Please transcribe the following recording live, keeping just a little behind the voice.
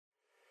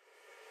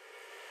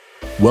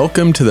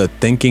Welcome to the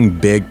Thinking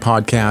Big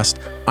podcast.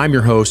 I'm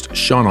your host,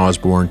 Sean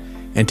Osborne,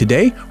 and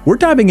today we're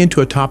diving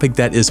into a topic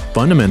that is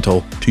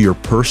fundamental to your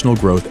personal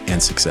growth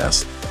and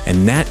success,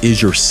 and that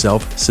is your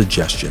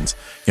self-suggestions.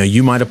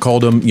 You might have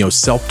called them,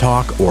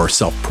 self-talk or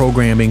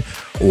self-programming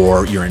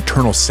or your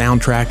internal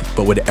soundtrack,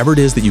 but whatever it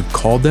is that you've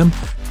called them,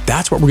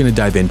 that's what we're going to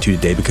dive into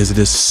today because it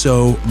is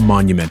so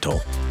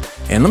monumental.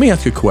 And let me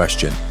ask you a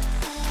question.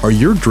 Are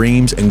your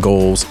dreams and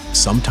goals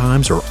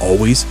sometimes or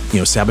always,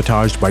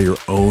 sabotaged by your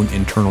own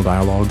internal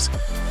dialogues?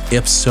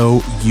 If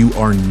so, you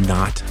are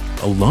not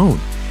alone.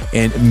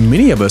 And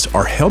many of us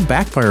are held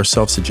back by our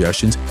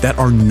self-suggestions that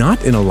are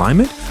not in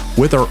alignment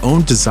with our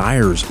own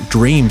desires,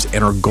 dreams,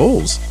 and our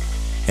goals.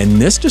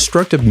 And this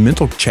destructive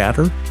mental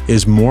chatter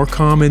is more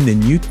common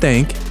than you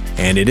think,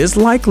 and it is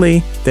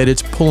likely that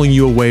it's pulling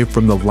you away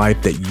from the life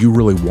that you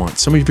really want,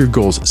 some of your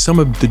goals, some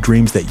of the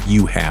dreams that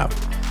you have.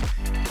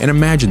 And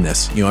imagine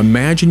this,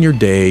 imagine your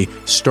day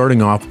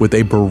starting off with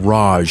a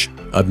barrage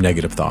of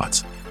negative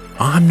thoughts.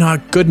 I'm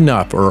not good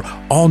enough, or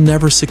I'll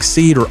never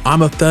succeed, or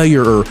I'm a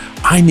failure, or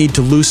I need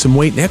to lose some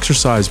weight and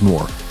exercise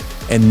more.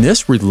 And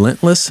this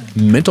relentless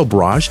mental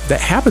barrage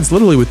that happens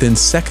literally within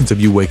seconds of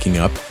you waking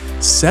up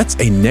sets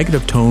a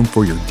negative tone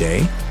for your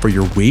day, for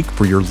your week,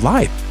 for your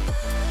life.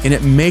 And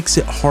it makes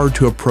it hard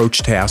to approach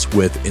tasks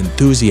with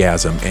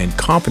enthusiasm and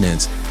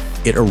confidence.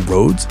 It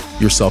erodes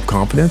your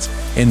self-confidence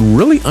and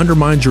really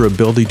undermines your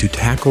ability to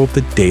tackle the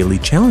daily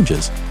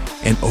challenges.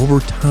 And over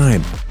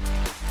time,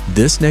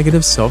 this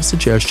negative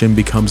self-suggestion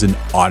becomes an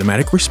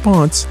automatic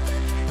response,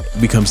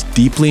 becomes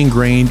deeply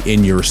ingrained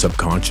in your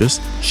subconscious,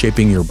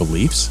 shaping your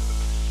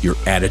beliefs, your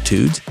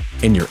attitudes,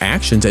 and your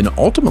actions, and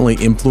ultimately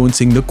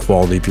influencing the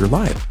quality of your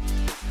life.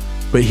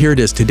 But here it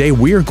is. Today,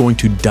 we are going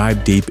to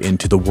dive deep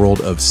into the world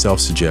of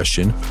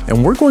self-suggestion,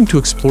 and we're going to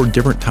explore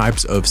different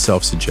types of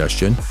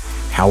self-suggestion,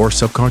 how our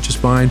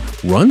subconscious mind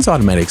runs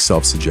automatic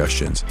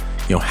self-suggestions,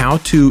 how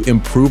to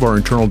improve our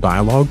internal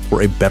dialogue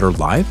for a better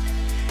life.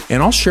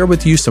 And I'll share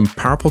with you some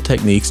powerful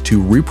techniques to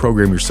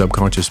reprogram your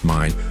subconscious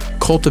mind,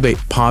 cultivate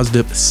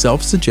positive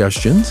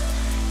self-suggestions,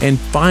 and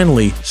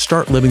finally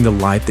start living the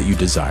life that you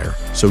desire.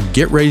 So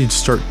get ready to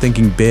start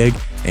thinking big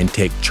and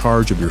take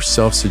charge of your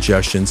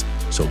self-suggestions.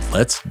 So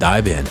let's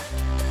dive in.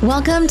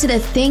 Welcome to the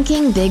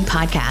Thinking Big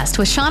podcast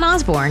with Sean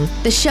Osborne,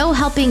 the show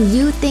helping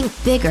you think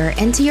bigger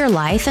into your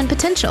life and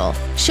potential.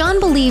 Sean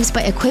believes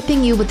by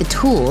equipping you with the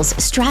tools,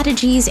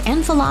 strategies,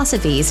 and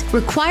philosophies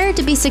required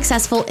to be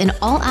successful in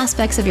all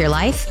aspects of your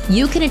life,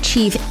 you can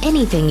achieve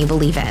anything you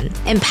believe in.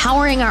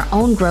 Empowering our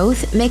own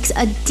growth makes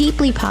a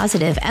deeply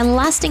positive and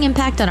lasting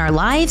impact on our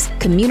lives,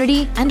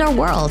 community, and our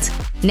world.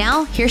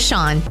 Now, here's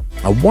Sean.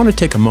 I want to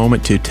take a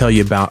moment to tell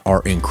you about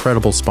our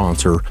incredible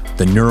sponsor,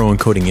 the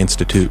Neuroencoding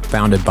Institute,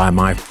 founded by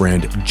my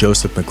friend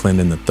Joseph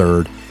McClendon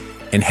III.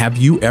 And have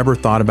you ever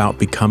thought about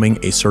becoming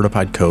a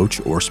certified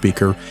coach or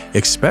speaker,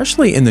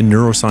 especially in the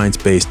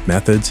neuroscience-based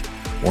methods?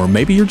 Or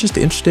maybe you're just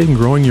interested in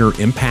growing your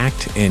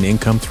impact and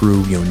income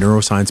through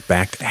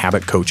neuroscience-backed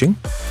habit coaching?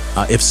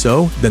 If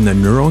so, then the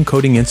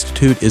Neuroencoding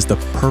Institute is the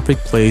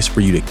perfect place for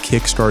you to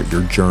kickstart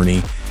your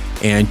journey.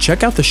 And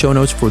check out the show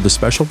notes for the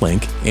special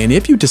link. And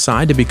if you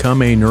decide to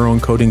become a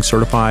neuroencoding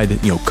certified,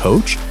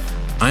 coach,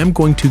 I'm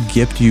going to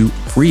gift you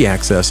free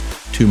access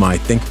to my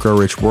Think Grow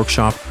Rich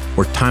workshop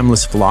where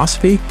timeless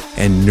philosophy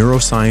and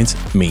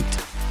neuroscience meet.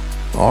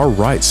 All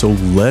right, so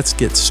let's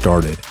get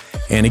started.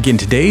 And again,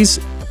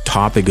 today's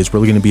topic is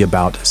really going to be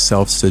about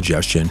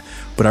self-suggestion,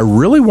 but I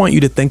really want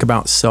you to think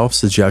about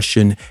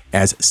self-suggestion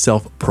as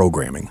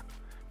self-programming,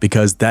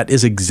 because that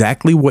is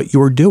exactly what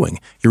you're doing.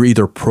 You're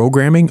either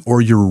programming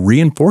or you're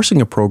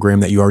reinforcing a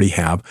program that you already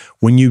have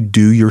when you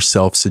do your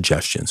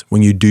self-suggestions,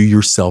 when you do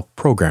your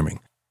self-programming.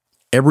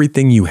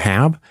 Everything you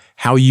have,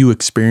 how you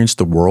experience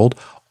the world,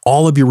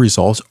 all of your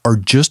results are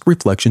just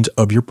reflections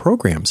of your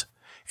programs.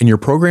 And your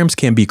programs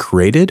can be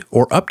created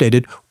or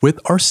updated with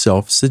our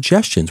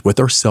self-suggestions, with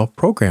our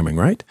self-programming,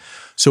 right?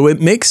 So it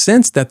makes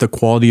sense that the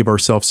quality of our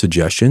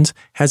self-suggestions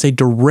has a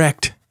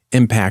direct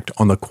impact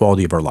on the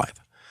quality of our life.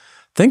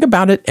 Think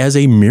about it as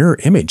a mirror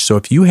image. So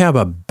if you have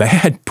a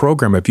bad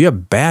program, if you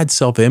have bad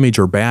self-image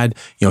or bad,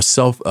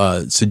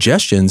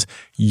 self-suggestions,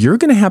 you're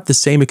going to have the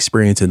same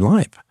experience in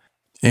life.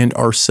 And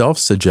our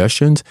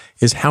self-suggestions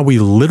is how we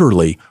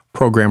literally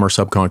program our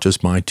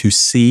subconscious mind to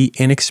see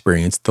and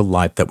experience the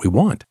life that we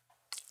want.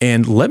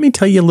 And let me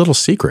tell you a little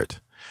secret.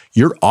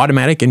 Your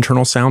automatic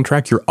internal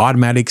soundtrack, your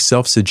automatic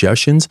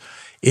self-suggestions,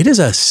 it is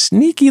a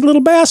sneaky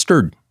little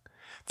bastard.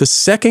 The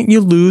second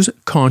you lose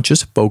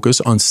conscious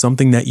focus on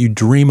something that you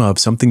dream of,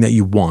 something that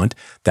you want,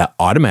 that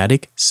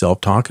automatic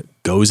self-talk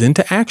goes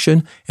into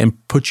action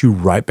and puts you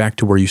right back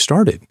to where you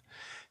started.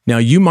 Now,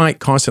 you might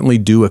constantly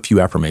do a few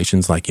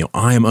affirmations like,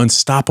 I am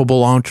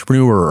unstoppable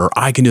entrepreneur, or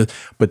I can do it.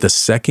 But the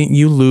second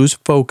you lose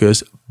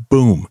focus,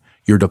 boom,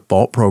 your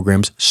default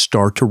programs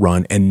start to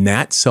run, and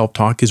that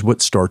self-talk is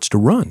what starts to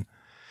run.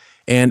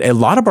 And a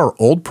lot of our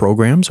old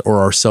programs or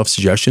our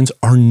self-suggestions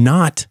are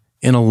not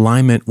in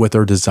alignment with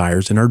our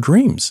desires and our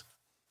dreams.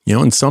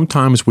 And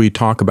sometimes we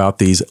talk about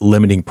these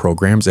limiting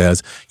programs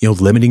as,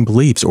 limiting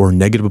beliefs or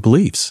negative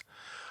beliefs.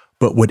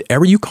 But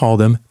whatever you call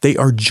them, they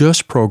are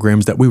just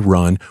programs that we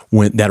run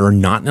that are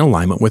not in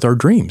alignment with our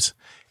dreams.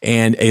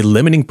 And a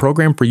limiting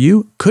program for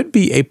you could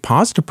be a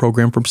positive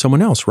program from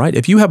someone else, right?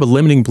 If you have a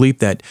limiting belief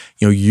that,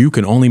 you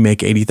can only make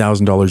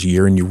 $80,000 a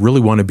year and you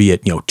really want to be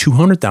at,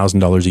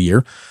 $200,000 a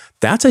year,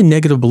 that's a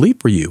negative belief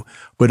for you.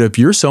 But if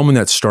you're someone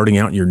that's starting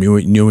out and you're new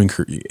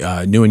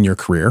in your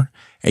career,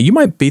 and you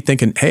might be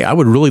thinking, hey, I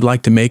would really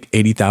like to make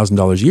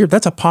 $80,000 a year.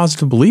 That's a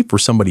positive belief for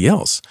somebody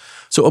else.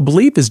 So a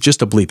belief is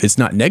just a belief. It's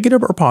not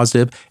negative or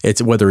positive.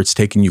 It's whether it's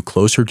taking you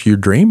closer to your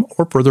dream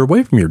or further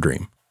away from your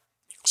dream.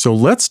 So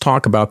let's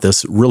talk about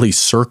this really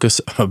circus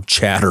of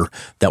chatter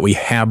that we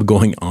have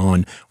going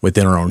on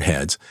within our own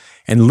heads.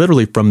 And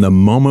literally from the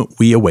moment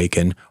we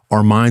awaken,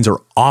 our minds are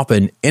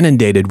often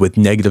inundated with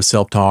negative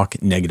self-talk,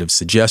 negative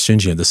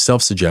suggestions, the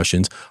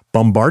self-suggestions,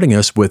 bombarding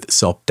us with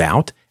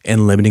self-doubt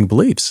and limiting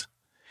beliefs.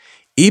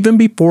 Even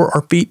before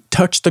our feet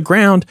touch the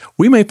ground,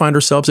 we may find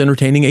ourselves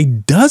entertaining a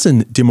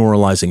dozen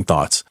demoralizing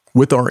thoughts,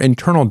 with our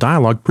internal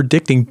dialogue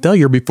predicting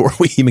failure before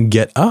we even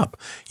get up.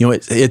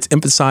 It's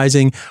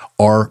emphasizing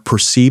our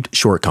perceived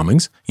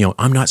shortcomings.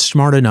 I'm not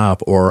smart enough,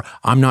 or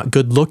I'm not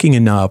good looking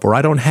enough, or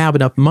I don't have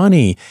enough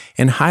money,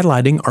 and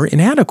highlighting our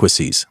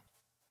inadequacies.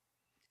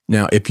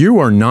 Now, if you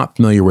are not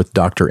familiar with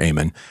Dr.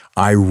 Amen,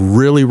 I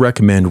really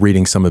recommend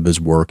reading some of his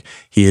work.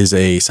 He is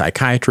a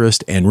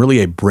psychiatrist and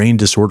really a brain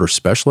disorder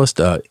specialist.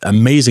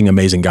 Amazing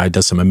guy,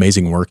 does some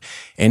amazing work.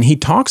 And he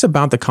talks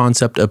about the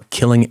concept of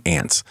killing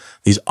ants,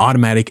 these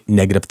automatic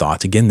negative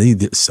thoughts. Again,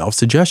 the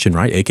self-suggestion,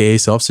 right? AKA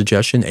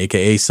self-suggestion,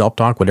 AKA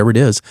self-talk, whatever it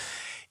is.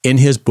 In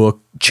his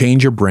book,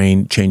 Change Your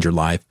Brain, Change Your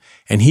Life.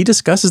 And he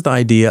discusses the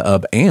idea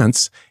of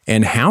ants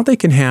and how they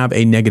can have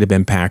a negative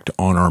impact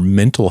on our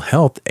mental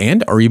health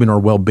or even our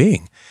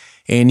well-being.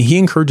 And he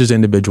encourages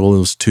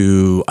individuals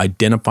to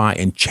identify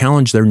and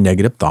challenge their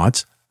negative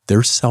thoughts,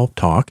 their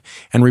self-talk,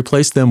 and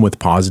replace them with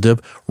positive,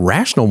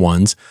 rational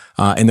ones.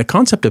 And the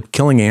concept of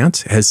killing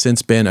ants has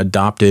since been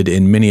adopted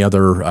in many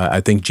other, I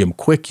think Jim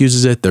Quick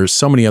uses it. There's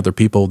so many other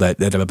people that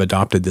have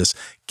adopted this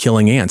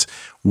killing ants.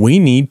 We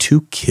need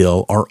to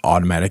kill our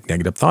automatic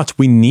negative thoughts.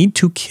 We need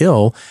to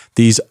kill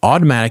these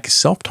automatic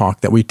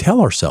self-talk that we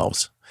tell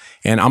ourselves.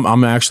 And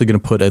I'm actually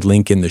going to put a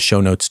link in the show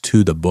notes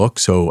to the book.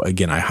 So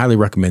again, I highly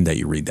recommend that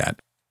you read that.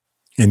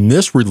 And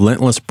this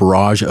relentless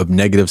barrage of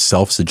negative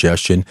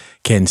self-suggestion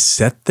can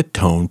set the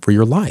tone for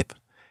your life.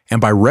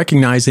 And by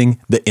recognizing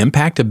the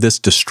impact of this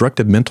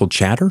destructive mental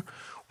chatter,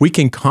 we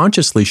can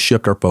consciously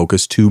shift our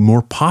focus to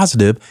more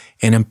positive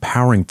and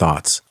empowering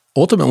thoughts,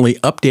 ultimately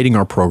updating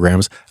our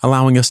programs,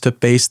 allowing us to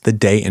face the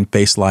day and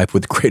face life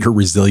with greater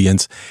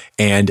resilience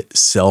and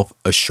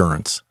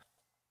self-assurance.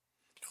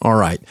 All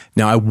right.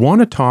 Now, I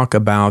want to talk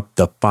about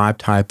the 5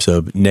 types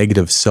of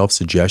negative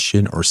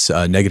self-suggestion or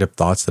negative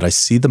thoughts that I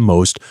see the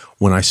most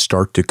when I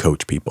start to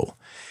coach people.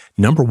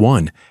 Number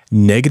 1,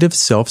 negative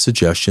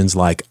self-suggestions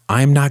like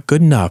I'm not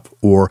good enough,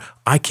 or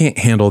I can't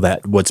handle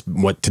that.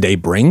 What today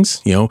brings,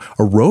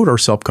 erode our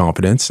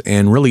self-confidence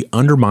and really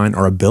undermine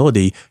our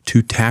ability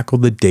to tackle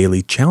the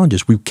daily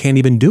challenges. We can't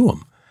even do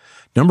them.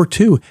 Number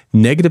 2,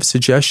 negative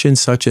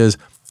suggestions such as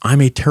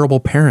I'm a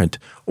terrible parent,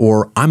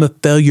 or I'm a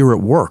failure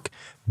at work.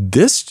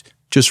 This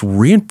just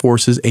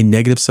reinforces a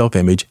negative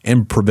self-image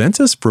and prevents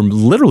us from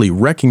literally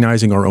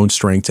recognizing our own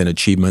strengths and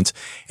achievements.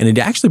 And it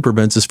actually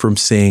prevents us from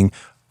seeing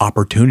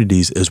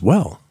opportunities as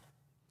well.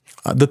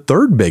 The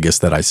third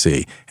biggest that I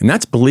see, and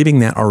that's believing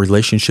that our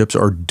relationships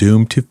are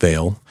doomed to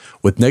fail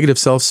with negative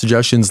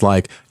self-suggestions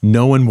like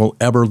no one will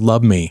ever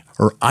love me,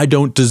 or I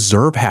don't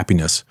deserve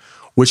happiness,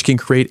 which can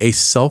create a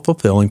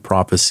self-fulfilling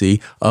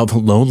prophecy of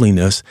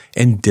loneliness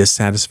and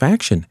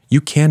dissatisfaction.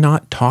 You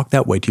cannot talk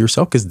that way to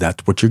yourself because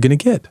that's what you're going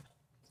to get.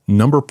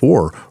 Number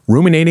 4,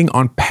 ruminating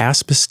on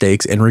past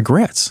mistakes and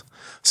regrets,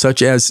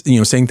 such as,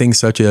 saying things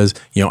such as,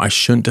 I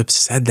shouldn't have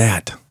said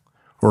that,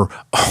 or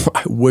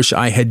I wish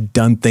I had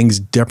done things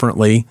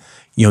differently.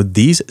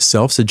 These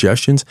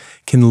self-suggestions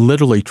can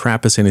literally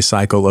trap us in a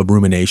cycle of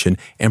rumination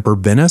and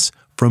prevent us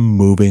from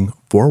moving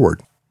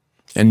forward.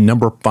 And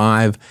number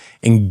 5,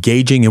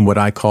 engaging in what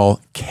I call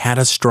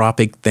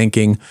catastrophic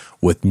thinking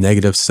with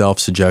negative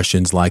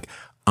self-suggestions like,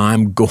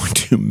 I'm going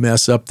to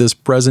mess up this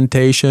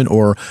presentation,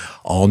 or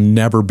I'll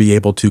never be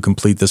able to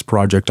complete this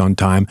project on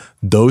time.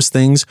 Those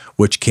things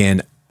which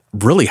can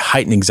really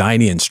heighten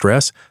anxiety and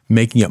stress,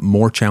 making it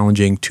more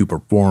challenging to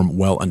perform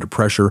well under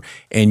pressure,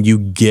 and you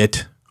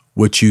get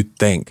what you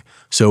think.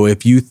 So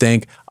if you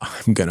think,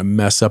 I'm going to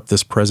mess up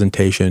this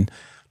presentation,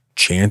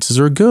 chances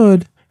are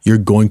good you're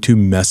going to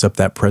mess up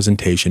that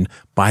presentation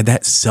by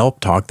that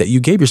self-talk that you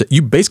gave yourself.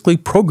 You basically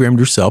programmed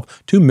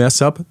yourself to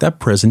mess up that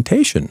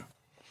presentation.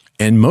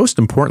 And most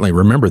importantly,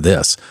 remember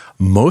this,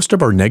 most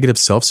of our negative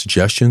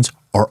self-suggestions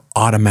are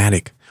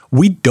automatic.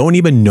 We don't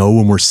even know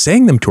when we're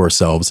saying them to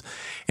ourselves.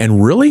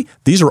 And really,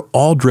 these are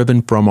all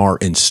driven from our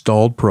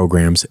installed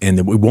programs.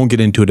 And we won't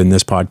get into it in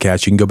this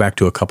podcast. You can go back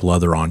to a couple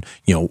other on,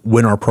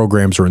 when our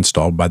programs are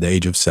installed by the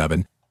age of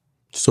 7.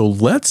 So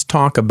let's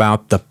talk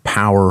about the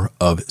power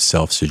of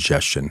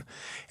self-suggestion.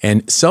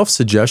 And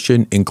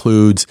self-suggestion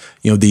includes,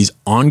 these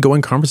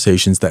ongoing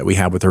conversations that we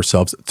have with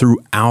ourselves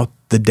throughout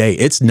the day.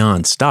 It's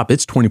nonstop.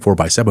 It's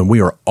 24/7.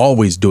 We are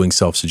always doing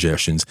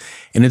self-suggestions.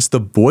 And it's the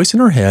voice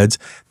in our heads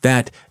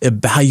that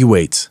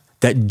evaluates,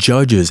 that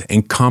judges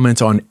and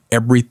comments on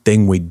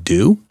everything we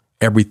do,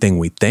 everything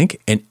we think,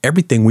 and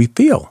everything we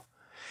feel.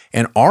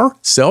 And our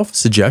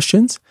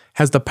self-suggestions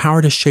has the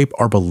power to shape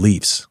our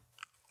beliefs,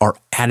 our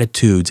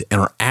attitudes,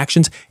 and our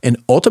actions, and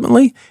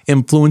ultimately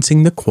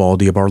influencing the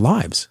quality of our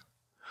lives.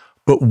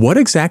 But what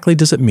exactly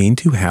does it mean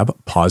to have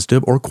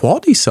positive or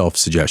quality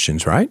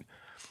self-suggestions, right?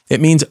 It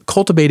means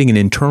cultivating an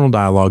internal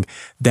dialogue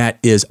that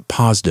is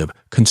positive,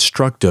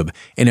 constructive,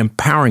 and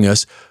empowering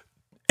us,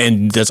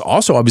 and that's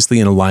also obviously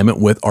in alignment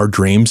with our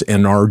dreams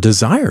and our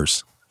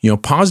desires.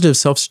 Positive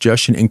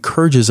self-suggestion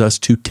encourages us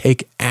to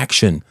take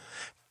action,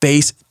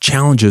 face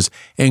challenges,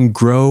 and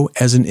grow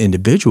as an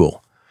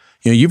individual.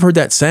 You've heard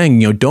that saying,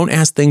 don't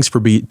ask things to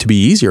be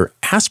easier,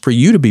 ask for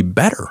you to be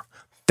better.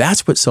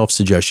 That's what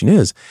self-suggestion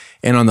is.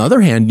 And on the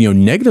other hand,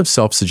 negative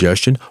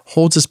self-suggestion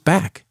holds us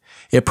back.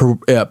 It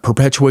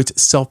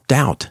perpetuates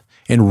self-doubt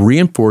and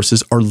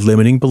reinforces our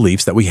limiting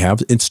beliefs that we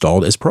have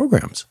installed as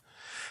programs.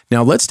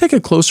 Now, let's take a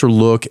closer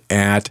look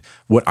at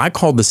what I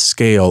call the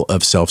scale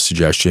of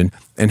self-suggestion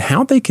and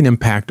how they can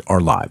impact our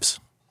lives.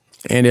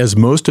 And as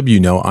most of you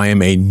know, I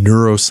am a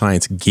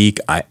neuroscience geek.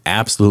 I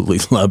absolutely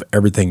love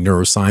everything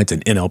neuroscience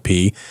and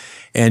NLP.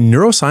 And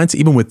neuroscience,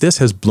 even with this,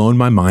 has blown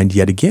my mind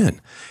yet again.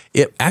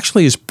 It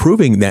actually is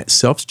proving that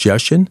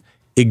self-suggestion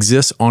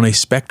exists on a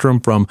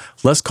spectrum from,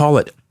 let's call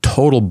it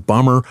total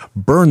bummer,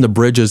 burn the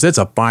bridges, it's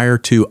a fire,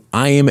 to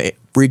I am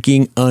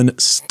freaking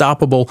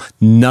unstoppable,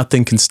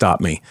 nothing can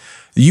stop me.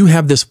 You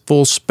have this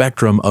full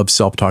spectrum of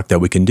self-talk that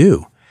we can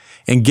do.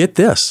 And get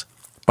this,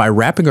 by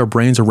wrapping our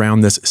brains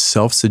around this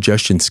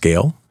self-suggestion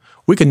scale,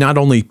 we can not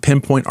only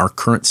pinpoint our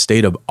current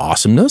state of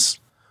awesomeness,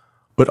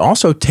 but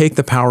also take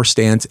the power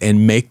stance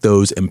and make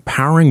those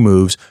empowering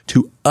moves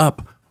to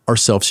up our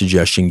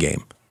self-suggestion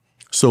game.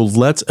 So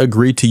let's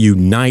agree to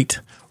unite,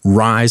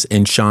 rise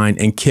and shine,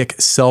 and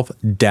kick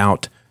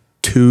self-doubt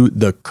to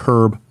the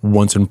curb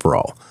once and for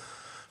all.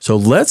 So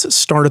let's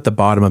start at the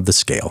bottom of the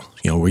scale.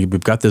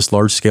 We've got this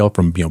large scale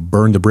from,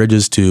 burn the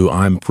bridges to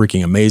I'm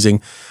freaking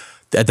amazing.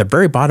 At the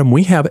very bottom,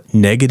 we have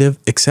negative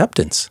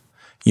acceptance.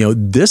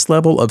 This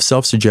level of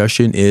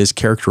self-suggestion is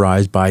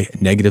characterized by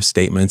negative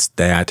statements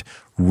that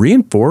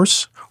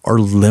reinforce our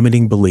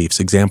limiting beliefs.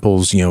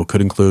 Examples,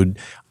 could include,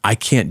 I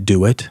can't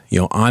do it,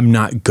 I'm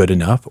not good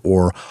enough,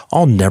 or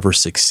I'll never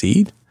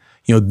succeed.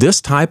 This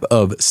type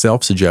of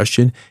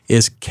self-suggestion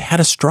is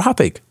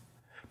catastrophic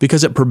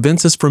because it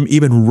prevents us from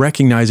even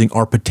recognizing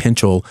our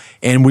potential,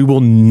 and we will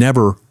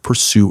never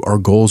pursue our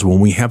goals when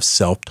we have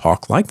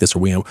self-talk like this, or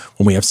when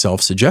we have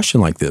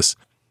self-suggestion like this.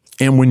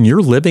 And when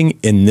you're living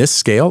in this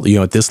scale,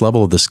 at this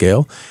level of the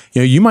scale,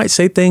 you might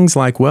say things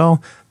like,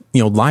 well,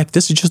 life,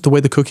 this is just the way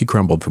the cookie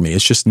crumbled for me.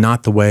 It's just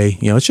not the way,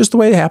 it's just the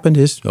way it happened.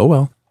 Oh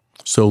well.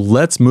 So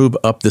let's move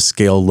up the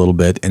scale a little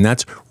bit, and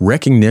that's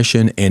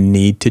recognition and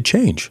need to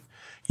change.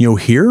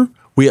 Here,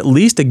 we at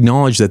least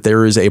acknowledge that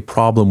there is a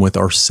problem with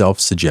our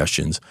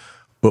self-suggestions,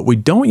 but we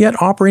don't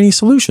yet offer any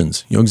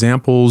solutions.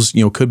 Examples,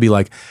 could be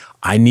like,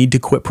 I need to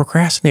quit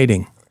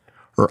procrastinating,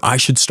 or I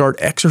should start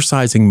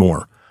exercising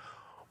more.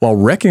 While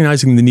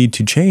recognizing the need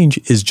to change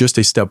is just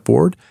a step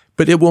forward,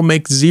 but it will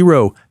make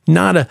zero,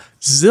 not a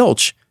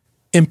zilch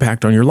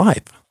impact on your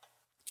life.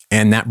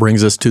 And that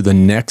brings us to the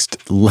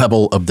next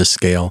level of the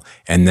scale,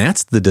 and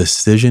that's the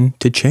decision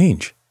to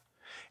change.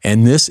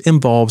 And this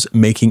involves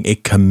making a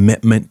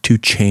commitment to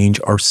change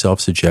our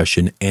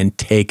self-suggestion and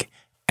take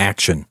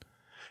action.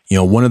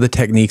 One of the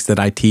techniques that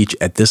I teach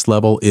at this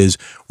level is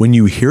when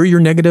you hear your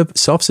negative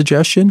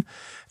self-suggestion,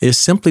 is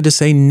simply to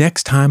say,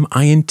 next time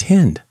I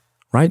intend,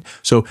 right?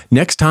 So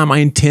next time I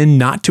intend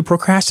not to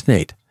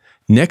procrastinate.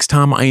 Next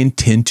time I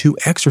intend to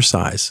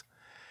exercise.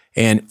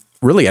 And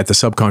really at the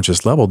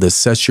subconscious level, this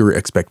sets your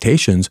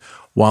expectations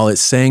while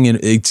it's saying,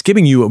 it's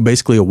giving you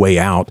basically a way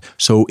out.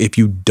 So if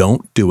you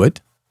don't do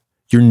it,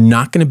 you're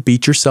not going to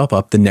beat yourself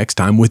up the next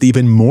time with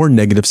even more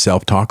negative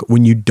self-talk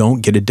when you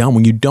don't get it done,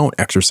 when you don't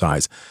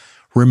exercise.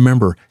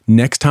 Remember,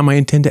 next time I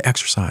intend to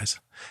exercise.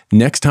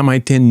 Next time I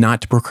intend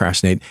not to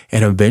procrastinate.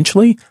 And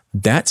eventually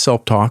that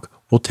self-talk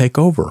will take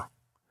over.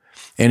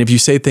 And if you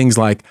say things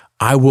like,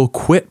 I will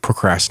quit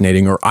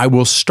procrastinating, or I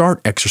will start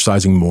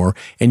exercising more,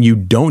 and you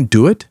don't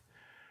do it,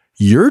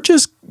 you're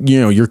just,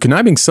 your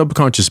conniving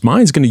subconscious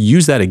mind is going to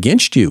use that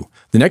against you.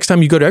 The next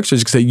time you go to exercise,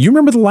 you can say, you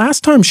remember the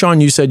last time,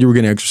 Sean, you said you were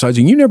going to exercise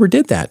and you never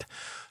did that.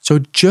 So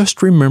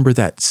just remember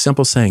that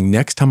simple saying,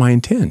 next time I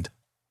intend.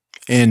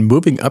 And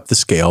moving up the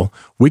scale,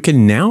 we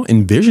can now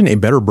envision a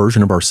better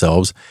version of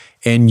ourselves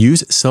and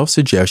use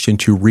self-suggestion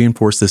to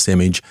reinforce this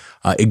image.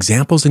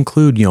 Examples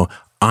include,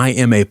 I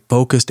am a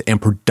focused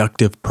and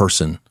productive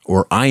person,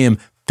 or I am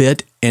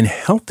fit and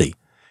healthy.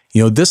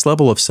 This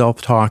level of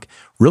self-talk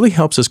really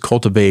helps us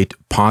cultivate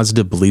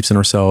positive beliefs in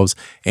ourselves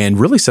and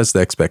really sets the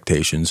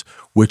expectations,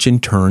 which in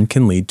turn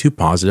can lead to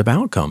positive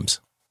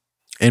outcomes.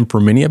 And for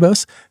many of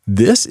us,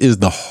 this is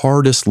the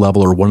hardest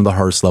level or one of the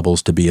hardest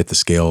levels to be at the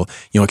scale,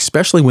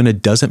 especially when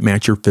it doesn't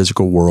match your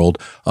physical world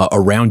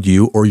around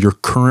you or your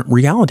current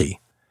reality.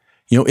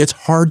 It's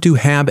hard to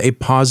have a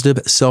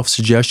positive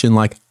self-suggestion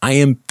like, I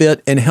am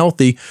fit and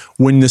healthy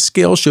when the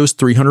scale shows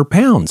 300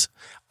 pounds.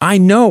 I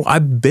know,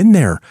 I've been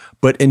there,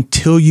 but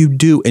until you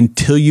do,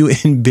 until you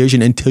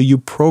envision, until you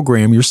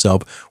program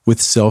yourself with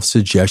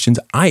self-suggestions,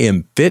 I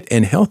am fit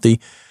and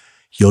healthy,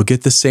 you'll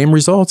get the same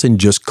results and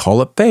just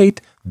call it fate.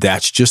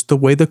 That's just the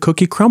way the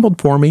cookie crumbled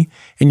for me.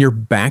 And you're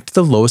back to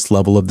the lowest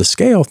level of the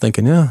scale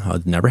thinking,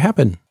 it'll never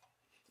happen.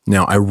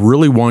 Now, I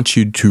really want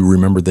you to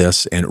remember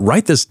this and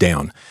write this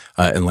down.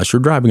 Unless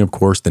you're driving, of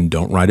course, then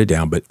don't write it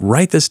down, but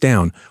write this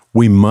down.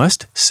 We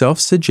must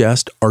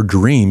self-suggest our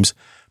dreams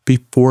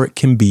before it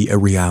can be a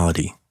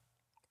reality.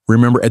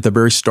 Remember, at the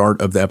very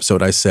start of the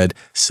episode, I said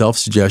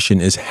self-suggestion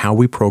is how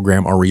we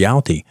program our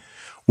reality.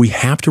 We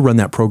have to run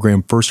that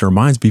program first in our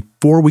minds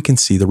before we can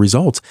see the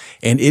results.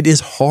 And it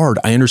is hard.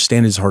 I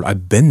understand it's hard.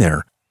 I've been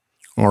there.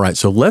 All right,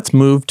 so let's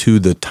move to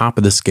the top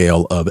of the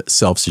scale of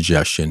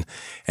self-suggestion.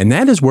 And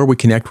that is where we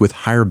connect with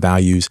higher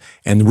values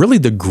and really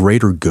the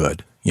greater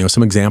good.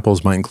 Some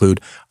examples might include,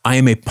 I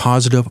am a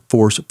positive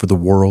force for the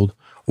world,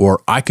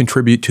 or I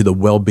contribute to the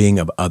well-being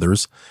of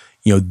others.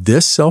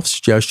 This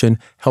self-suggestion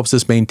helps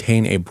us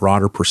maintain a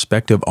broader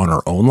perspective on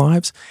our own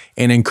lives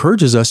and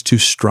encourages us to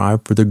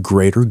strive for the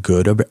greater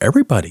good of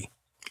everybody.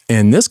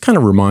 And this kind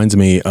of reminds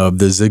me of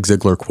the Zig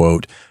Ziglar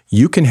quote,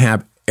 you can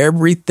have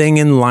everything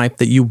in life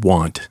that you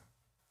want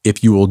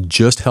if you will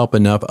just help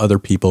enough other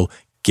people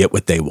get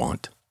what they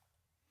want.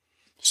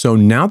 So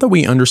now that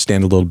we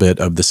understand a little bit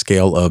of the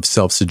scale of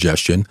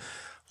self-suggestion,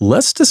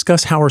 let's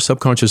discuss how our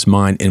subconscious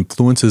mind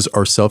influences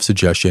our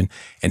self-suggestion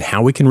and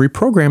how we can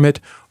reprogram it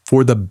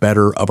for the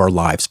better of our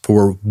lives,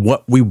 for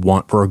what we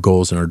want for our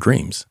goals and our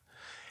dreams.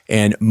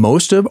 And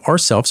most of our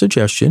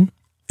self-suggestion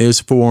is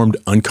formed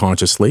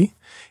unconsciously.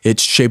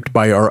 It's shaped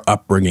by our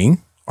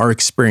upbringing, our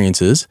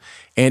experiences,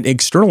 and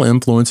external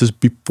influences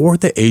before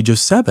the age of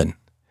 7.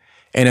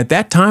 And at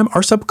that time,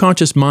 our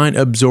subconscious mind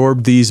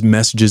absorbed these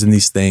messages and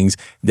these things.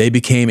 They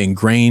became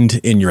ingrained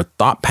in your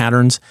thought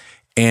patterns,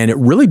 and it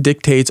really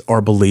dictates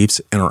our beliefs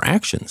and our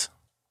actions.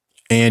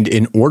 And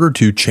in order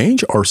to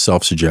change our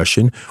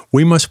self-suggestion,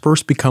 we must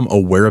first become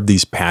aware of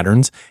these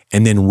patterns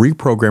and then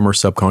reprogram our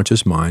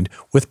subconscious mind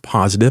with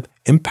positive,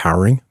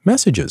 empowering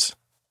messages.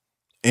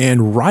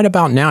 And right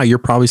about now, you're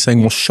probably saying,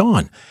 well,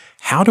 Sean,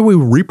 how do we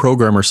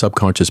reprogram our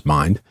subconscious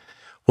mind?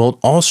 Well, it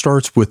all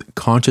starts with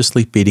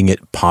consciously feeding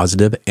it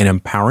positive and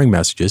empowering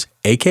messages,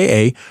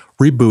 aka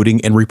rebooting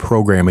and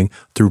reprogramming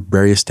through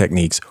various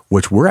techniques,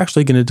 which we're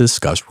actually going to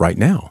discuss right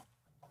now.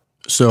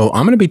 So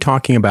I'm going to be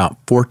talking about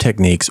 4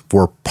 techniques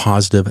for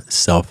positive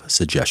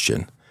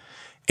self-suggestion.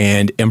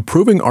 And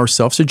improving our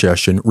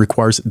self-suggestion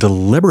requires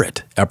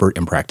deliberate effort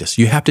and practice.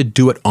 You have to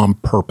do it on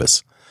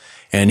purpose.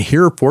 And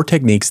here are 4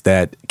 techniques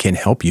that can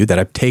help you, that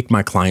I take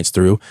my clients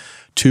through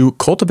to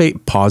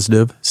cultivate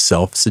positive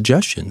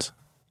self-suggestions.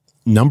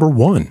 Number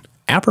 1,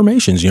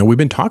 affirmations. We've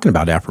been talking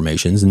about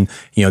affirmations, and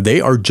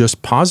they are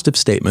just positive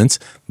statements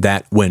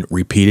that, when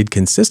repeated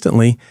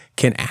consistently,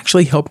 can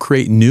actually help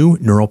create new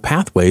neural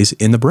pathways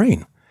in the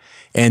brain.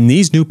 And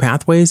these new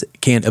pathways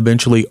can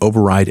eventually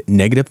override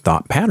negative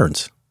thought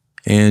patterns.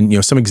 And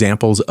some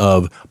examples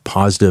of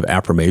positive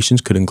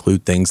affirmations could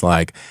include things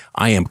like,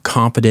 I am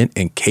confident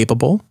and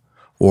capable,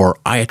 or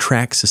I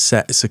attract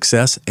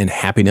success and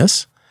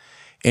happiness.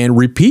 And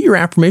repeat your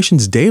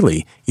affirmations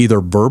daily,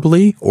 either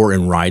verbally or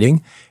in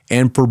writing.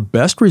 And for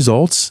best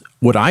results,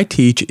 what I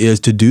teach is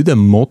to do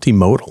them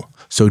multimodal.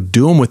 So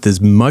do them with as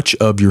much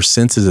of your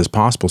senses as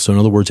possible. So in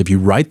other words, if you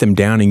write them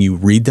down and you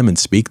read them and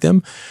speak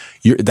them,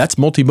 that's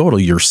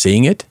multimodal. You're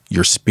seeing it,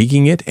 you're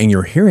speaking it, and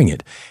you're hearing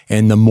it.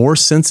 And the more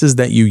senses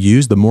that you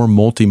use, the more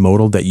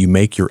multimodal that you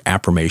make your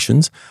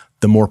affirmations,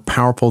 the more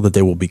powerful that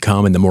they will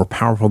become and the more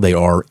powerful they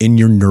are in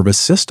your nervous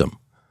system.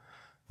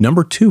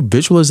 Number 2,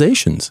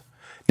 visualizations.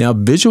 Now,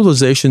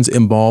 visualizations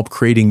involve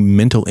creating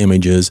mental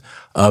images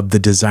of the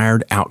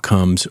desired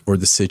outcomes or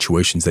the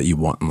situations that you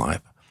want in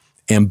life.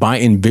 And by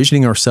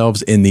envisioning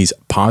ourselves in these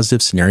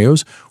positive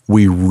scenarios,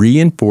 we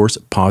reinforce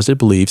positive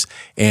beliefs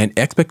and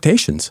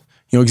expectations.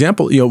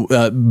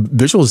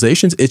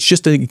 Visualizations, it's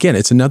just,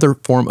 it's another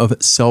form of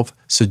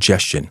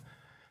self-suggestion.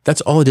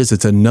 That's all it is.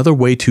 It's another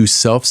way to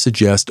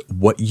self-suggest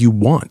what you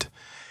want.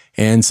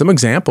 And some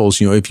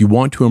examples, if you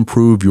want to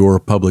improve your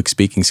public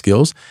speaking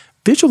skills,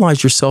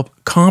 visualize yourself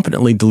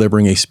confidently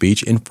delivering a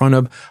speech in front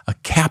of a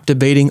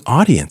captivating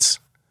audience.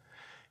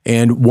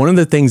 And one of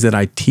the things that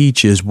I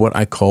teach is what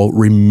I call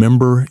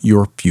Remember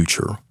Your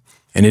Future.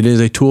 And it is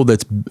a tool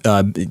that's,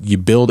 you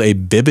build a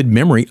vivid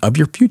memory of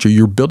your future.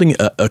 You're building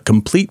a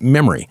complete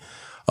memory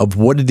of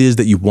what it is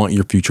that you want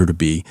your future to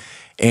be.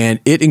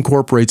 And it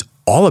incorporates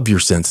all of your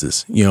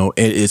senses.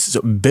 It's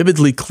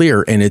vividly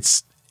clear, and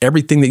it's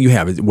everything that you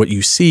have, what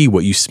you see,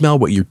 what you smell,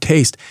 what you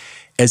taste,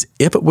 as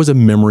if it was a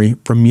memory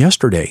from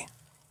yesterday.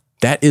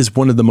 That is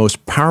one of the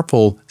most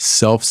powerful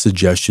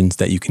self-suggestions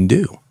that you can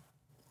do.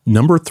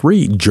 Number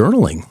 3,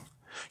 journaling.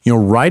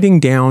 Writing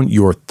down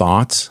your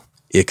thoughts,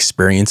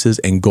 experiences,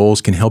 and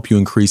goals can help you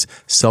increase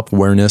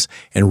self-awareness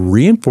and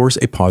reinforce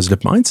a positive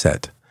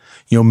mindset.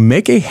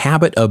 Make a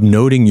habit of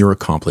noting your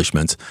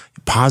accomplishments,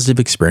 positive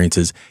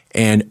experiences,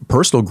 and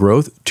personal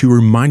growth to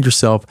remind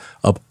yourself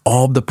of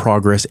all the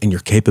progress and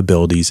your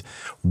capabilities.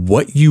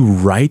 What you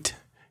write,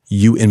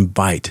 you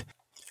invite.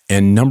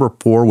 And number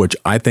 4, which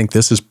I think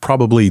this is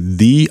probably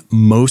the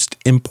most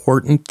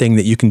important thing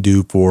that you can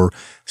do for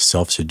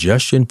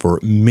self-suggestion, for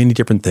many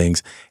different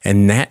things,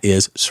 and that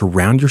is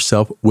surround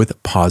yourself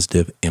with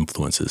positive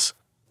influences.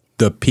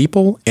 The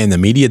people and the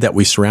media that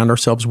we surround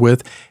ourselves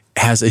with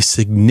has a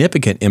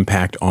significant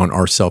impact on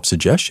our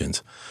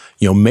self-suggestions.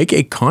 Make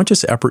a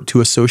conscious effort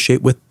to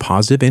associate with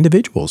positive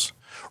individuals.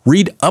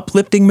 Read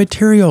uplifting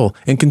material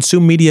and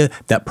consume media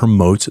that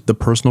promotes the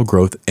personal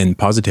growth and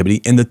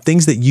positivity and the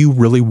things that you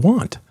really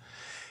want.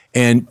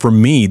 And for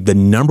me, the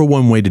number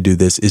one way to do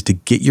this is to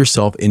get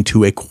yourself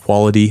into a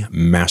quality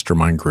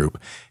mastermind group.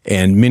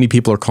 And many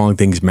people are calling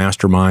things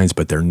masterminds,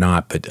 but they're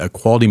not. But a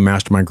quality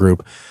mastermind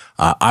group,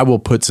 I will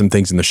put some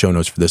things in the show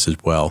notes for this as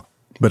well.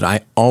 But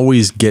I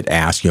always get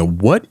asked,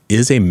 what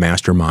is a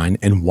mastermind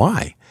and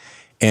why?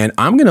 And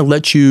I'm going to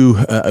let you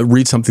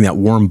read something that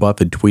Warren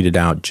Buffett tweeted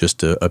out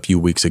just a few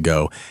weeks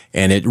ago.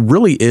 And it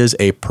really is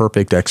a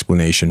perfect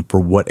explanation for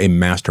what a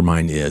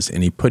mastermind is.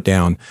 And he put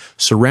down,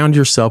 surround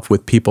yourself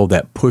with people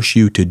that push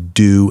you to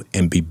do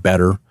and be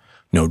better.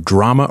 No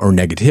drama or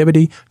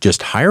negativity,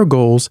 just higher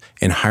goals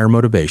and higher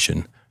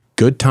motivation.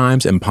 Good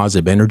times and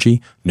positive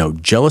energy, no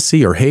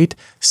jealousy or hate,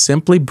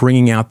 simply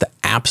bringing out the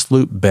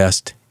absolute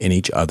best in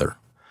each other.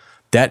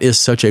 That is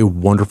such a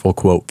wonderful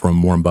quote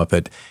from Warren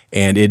Buffett,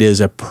 and it is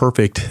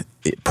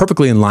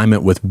perfectly in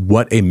alignment with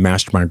what a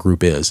mastermind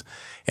group is.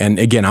 And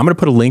again, I'm going to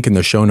put a link in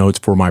the show notes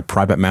for my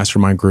private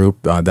mastermind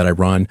group that I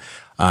run.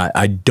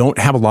 I don't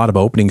have a lot of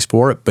openings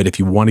for it, but if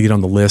you want to get on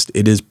the list,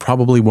 it is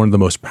probably one of the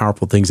most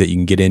powerful things that you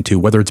can get into,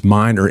 whether it's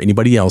mine or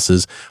anybody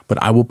else's, but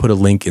I will put a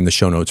link in the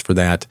show notes for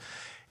that.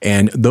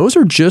 And those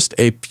are just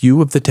a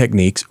few of the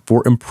techniques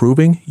for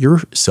improving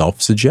your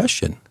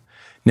self-suggestion.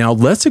 Now,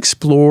 let's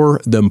explore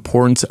the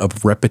importance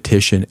of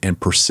repetition and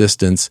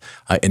persistence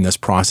in this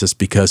process,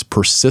 because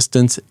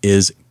persistence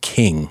is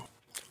king.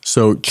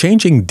 So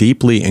changing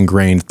deeply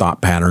ingrained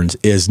thought patterns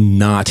is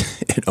not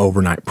an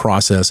overnight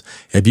process.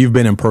 If you've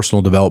been in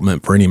personal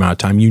development for any amount of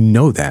time, you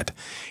know that.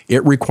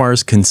 It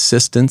requires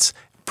consistent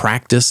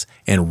practice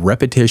and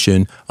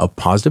repetition of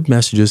positive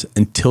messages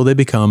until they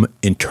become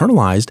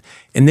internalized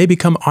and they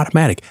become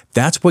automatic.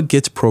 That's what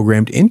gets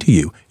programmed into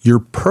you. You're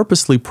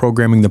purposely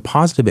programming the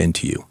positive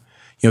into you.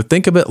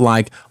 Think of it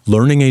like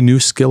learning a new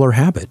skill or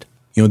habit.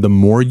 The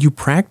more you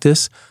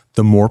practice,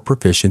 the more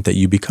proficient that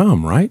you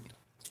become, right?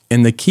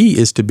 And the key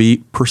is to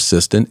be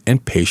persistent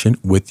and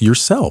patient with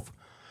yourself.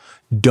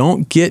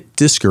 Don't get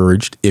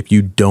discouraged if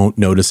you don't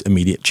notice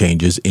immediate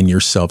changes in your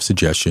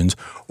self-suggestions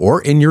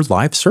or in your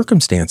life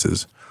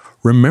circumstances.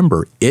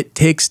 Remember, it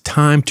takes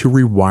time to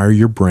rewire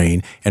your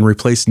brain and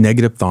replace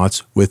negative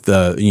thoughts with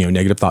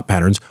negative thought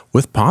patterns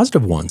with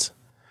positive ones.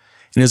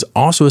 It is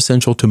also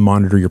essential to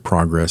monitor your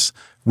progress,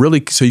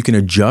 really, so you can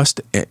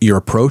adjust your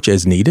approach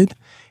as needed.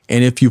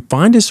 And if you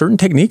find certain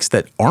techniques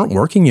that aren't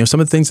working, some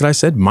of the things that I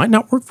said might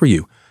not work for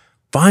you,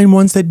 find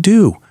ones that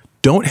do.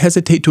 Don't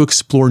hesitate to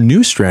explore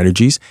new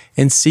strategies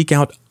and seek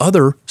out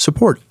other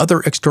support, other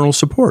external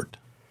support.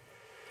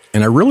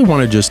 And I really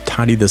want to just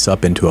tidy this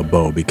up into a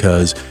bow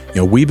because,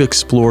 we've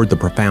explored the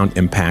profound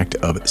impact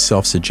of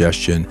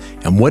self-suggestion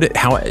and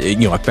how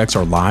it affects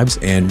our lives,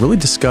 and really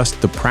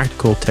discussed the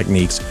practical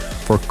techniques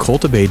for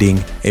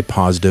cultivating a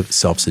positive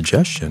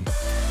self-suggestion.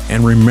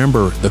 And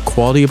remember, the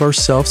quality of our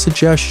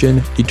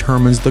self-suggestion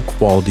determines the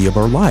quality of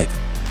our life.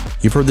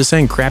 You've heard the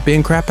saying, crap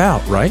in, crap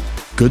out, right?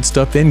 Good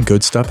stuff in,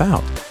 good stuff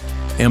out.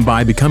 And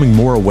by becoming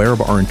more aware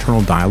of our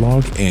internal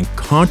dialogue and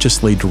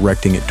consciously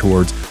directing it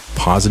towards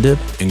positive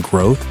and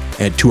growth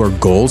and to our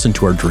goals and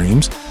to our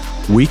dreams,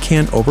 we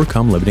can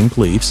overcome limiting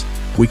beliefs,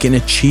 we can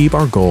achieve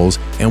our goals,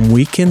 and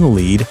we can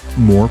lead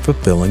more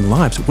fulfilling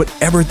lives,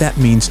 whatever that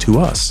means to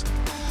us.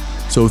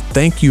 So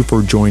thank you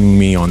for joining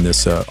me on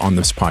this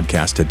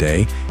podcast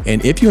today.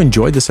 And if you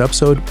enjoyed this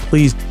episode,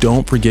 please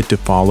don't forget to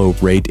follow,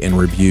 rate, and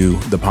review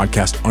the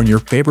podcast on your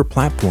favorite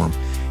platform.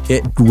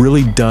 It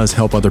really does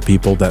help other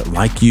people that,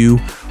 like you,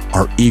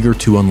 are eager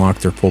to unlock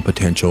their full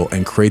potential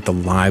and create the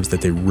lives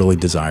that they really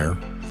desire.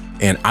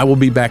 And I will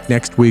be back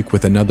next week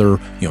with another,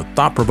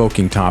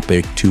 thought-provoking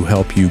topic to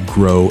help you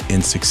grow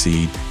and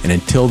succeed. And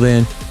until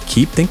then,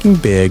 keep thinking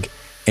big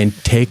and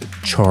take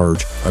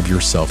charge of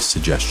your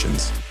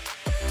self-suggestions.